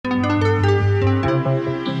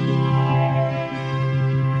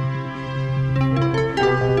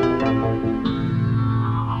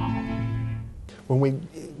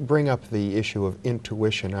bring up the issue of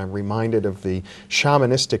intuition, I'm reminded of the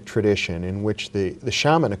shamanistic tradition in which the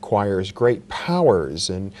shaman acquires great powers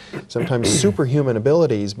and sometimes superhuman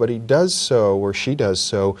abilities, but he does so, or she does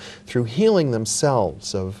so, through healing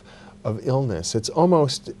themselves of illness. It's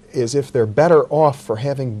almost as if they're better off for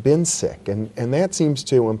having been sick, and that seems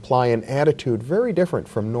to imply an attitude very different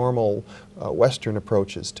from normal Western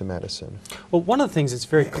approaches to medicine. Well, one of the things that's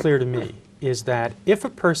very clear to me is that if a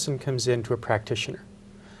person comes into a practitioner,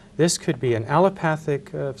 this could be an allopathic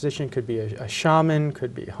physician, could be a shaman,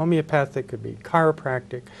 could be homeopathic, could be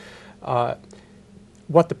chiropractic.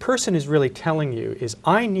 What the person is really telling you is,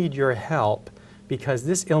 I need your help because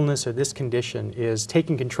this illness or this condition is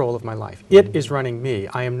taking control of my life. It is running me.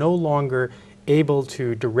 I am no longer able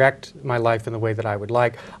to direct my life in the way that I would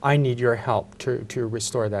like. I need your help to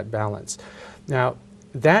restore that balance. Now,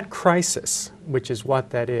 that crisis, which is what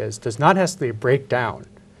that is, does not have to be a breakdown.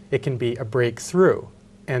 It can be a breakthrough.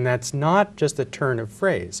 And that's not just a turn of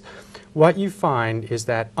phrase. What you find is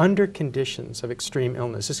that under conditions of extreme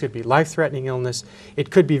illness, this could be life-threatening illness,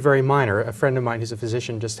 it could be very minor. A friend of mine who's a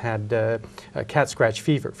physician just had a cat scratch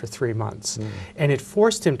fever for 3 months. And it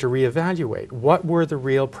forced him to reevaluate what were the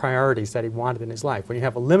real priorities that he wanted in his life. When you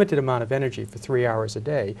have a limited amount of energy for 3 hours a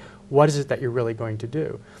day, what is it that you're really going to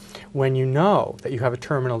do? When you know that you have a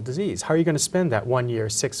terminal disease, how are you going to spend that 1 year,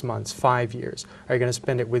 6 months, 5 years? Are you going to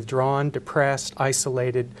spend it withdrawn, depressed,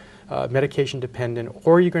 isolated, medication dependent,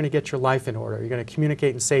 or are you going to get your life in order? You're going to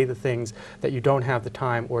communicate and say the things that you don't have the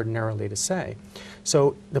time ordinarily to say.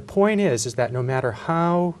 So the point is that no matter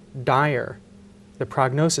how dire the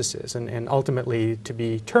prognosis is, and ultimately to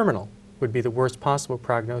be terminal would be the worst possible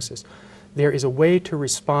prognosis, there is a way to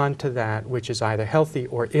respond to that which is either healthy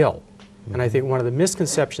or ill. And I think one of the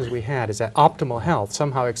misconceptions we had is that optimal health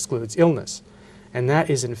somehow excludes illness. And that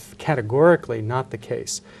is categorically not the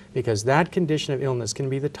case, because that condition of illness can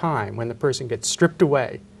be the time when the person gets stripped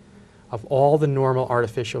away of all the normal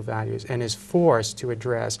artificial values and is forced to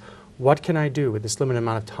address, what can I do with this limited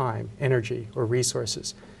amount of time, energy, or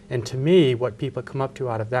resources? And to me, what people come up to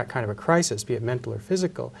out of that kind of a crisis, be it mental or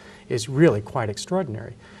physical, is really quite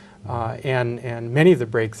extraordinary. And many of the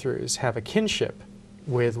breakthroughs have a kinship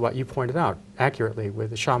with what you pointed out accurately,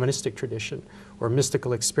 with a shamanistic tradition or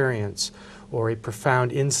mystical experience or a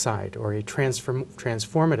profound insight or a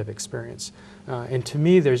transformative experience. And to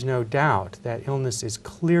me, there's no doubt that illness is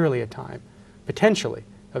clearly a time, potentially,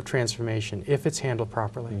 of transformation if it's handled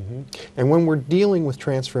properly. And when we're dealing with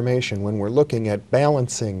transformation, when we're looking at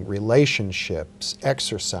balancing relationships,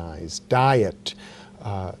 exercise, diet,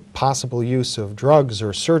 possible use of drugs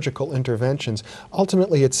or surgical interventions,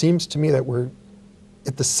 ultimately it seems to me that we're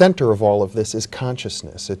at the center of all of this is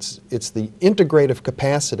consciousness. It's the integrative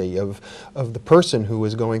capacity of the person who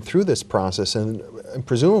is going through this process, and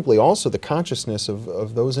presumably also the consciousness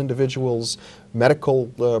of those individuals, medical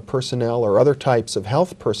personnel or other types of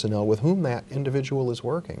health personnel with whom that individual is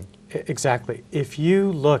working. Exactly. If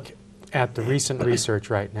you look at the recent research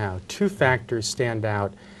right now, two factors stand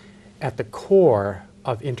out at the core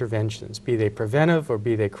of interventions, be they preventive or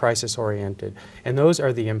be they crisis-oriented, and those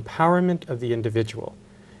are the empowerment of the individual.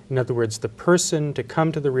 In other words, the person to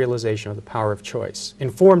come to the realization of the power of choice,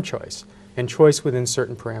 informed choice, and choice within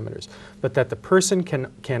certain parameters, but that the person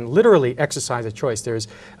can literally exercise a choice. There's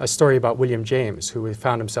a story about William James, who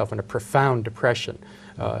found himself in a profound depression,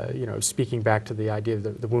 speaking back to the idea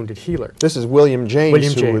of the wounded healer. This is William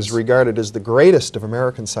James, who was regarded as the greatest of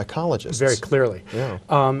American psychologists. Very clearly. Yeah.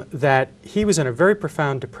 That he was in a very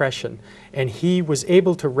profound depression, and he was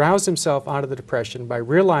able to rouse himself out of the depression by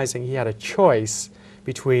realizing he had a choice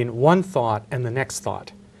between one thought and the next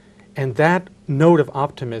thought. And that note of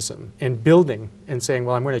optimism and building and saying,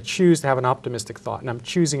 well, I'm going to choose to have an optimistic thought, and I'm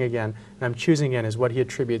choosing again, and I'm choosing again, is what he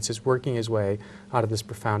attributes as working his way out of this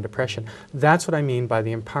profound depression. That's what I mean by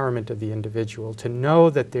the empowerment of the individual, to know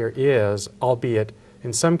that there is, albeit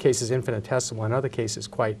in some cases infinitesimal, in other cases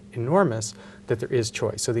quite enormous, that there is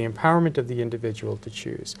choice. So the empowerment of the individual to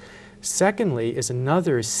choose. Secondly is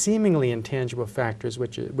another seemingly intangible factor,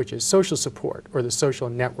 which is social support or the social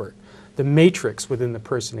network. The matrix within the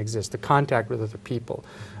person exists, the contact with other people,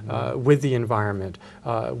 with the environment,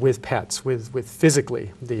 with pets, with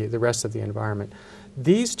physically the rest of the environment.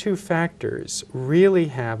 These two factors really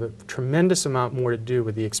have a tremendous amount more to do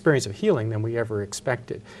with the experience of healing than we ever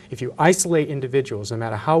expected. If you isolate individuals, no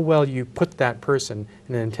matter how well you put that person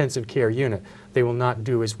in an intensive care unit, they will not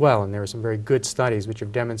do as well. And there are some very good studies which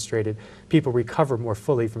have demonstrated people recover more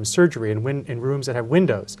fully from surgery in rooms that have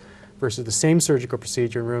windows versus the same surgical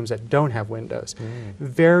procedure in rooms that don't have windows.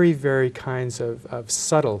 Very, very kinds of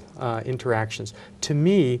subtle interactions. To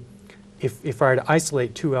me, if I were to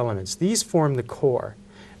isolate two elements, these form the core.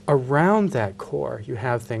 around that core, you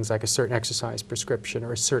have things like a certain exercise prescription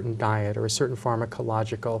or a certain diet or a certain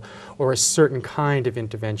pharmacological or a certain kind of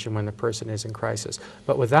intervention when the person is in crisis.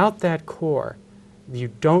 But without that core, you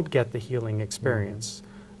don't get the healing experience.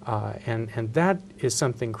 And that is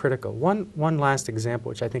something critical. One last example,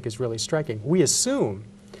 which I think is really striking. We assume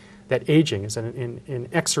that aging is an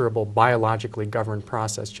inexorable biologically governed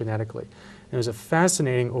process genetically. And there's a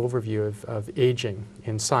fascinating overview of aging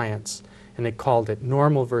in science, and they called it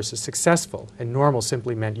normal versus successful. And normal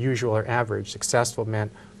simply meant usual or average. Successful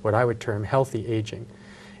meant what I would term healthy aging.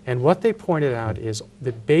 And what they pointed out is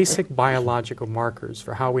the basic biological markers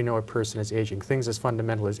for how we know a person is aging, things as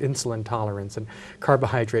fundamental as insulin tolerance and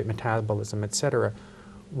carbohydrate metabolism, et cetera,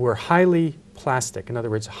 were highly plastic. In other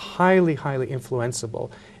words, highly, highly influenceable,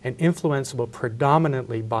 and influenceable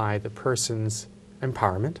predominantly by the person's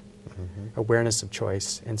empowerment, awareness of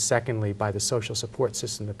choice, and secondly, by the social support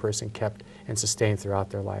system the person kept and sustained throughout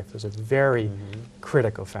their life. Those are very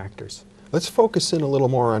critical factors. Let's focus in a little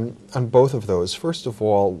more on both of those. First of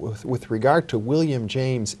all, with regard to William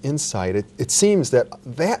James' insight, it seems that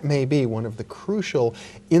that may be one of the crucial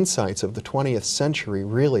insights of the 20th century,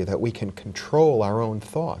 really, that we can control our own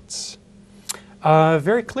thoughts.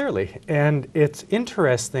 Very clearly. And it's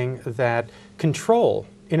interesting that control,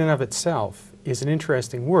 in and of itself, is an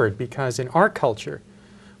interesting word, because in our culture,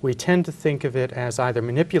 we tend to think of it as either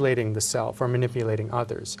manipulating the self or manipulating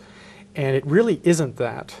others. And it really isn't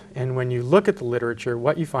that. And when you look at the literature,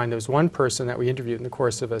 what you find, there's one person that we interviewed in the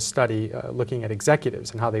course of a study looking at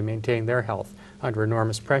executives and how they maintain their health under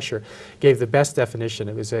enormous pressure, gave the best definition.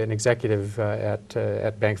 It was an executive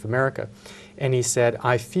at Bank of America. And he said,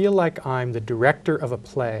 "I feel like I'm the director of a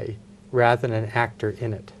play rather than an actor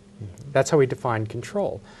in it." That's how we define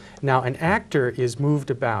control. Now, an actor is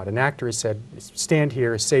moved about. An actor is said, stand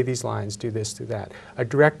here, say these lines, do this, do that. A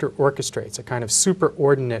director orchestrates, a kind of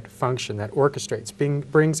superordinate function that orchestrates,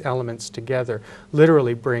 brings elements together,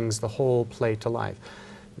 literally brings the whole play to life.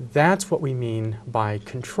 That's what we mean by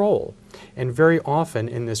control. And very often,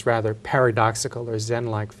 in this rather paradoxical or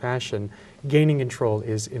Zen-like fashion, gaining control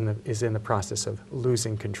is in the process of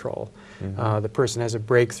losing control. The person has a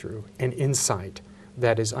breakthrough, an insight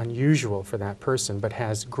that is unusual for that person but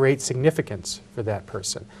has great significance for that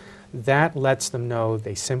person. That lets them know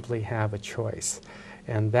they simply have a choice.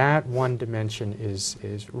 And that one dimension is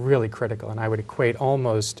really critical. And I would equate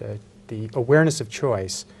almost the awareness of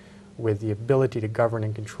choice with the ability to govern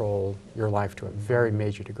and control your life to a very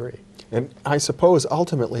major degree. And I suppose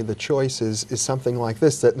ultimately the choice is something like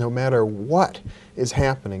this, that no matter what is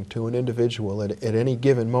happening to an individual at any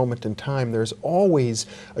given moment in time, there's always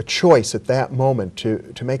a choice at that moment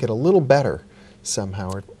to make it a little better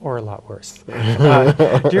somehow. Or a lot worse. Do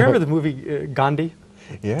you remember the movie Gandhi?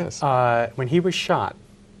 Yes. When he was shot,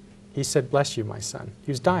 he said, "Bless you, my son."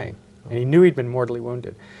 He was dying, and he knew he'd been mortally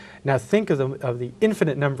wounded. Now think of the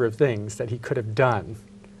infinite number of things that he could have done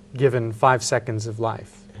given 5 seconds of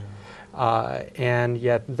life. And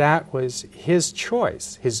yet that was his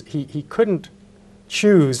choice. He couldn't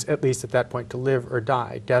choose, at least at that point, to live or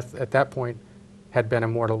die. Death at that point had been a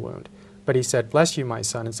mortal wound. But he said, "Bless you, my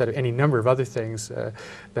son," instead of any number of other things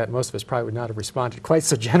that most of us probably would not have responded quite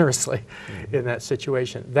so generously in that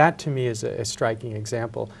situation. That, to me, is a striking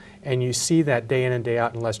example. And you see that day in and day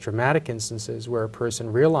out in less dramatic instances where a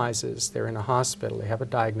person realizes they're in a hospital, they have a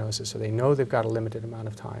diagnosis, or they know they've got a limited amount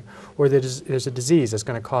of time, or there's a disease that's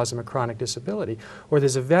going to cause them a chronic disability, or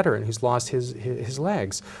there's a veteran who's lost his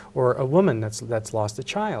legs, or a woman that's lost a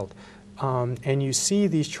child. And you see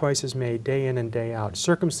these choices made day in and day out,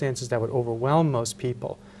 circumstances that would overwhelm most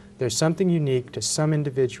people. There's something unique to some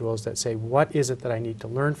individuals that say, what is it that I need to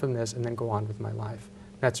learn from this and then go on with my life?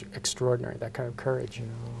 That's extraordinary, that kind of courage. You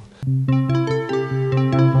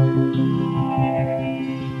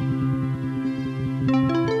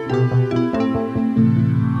know.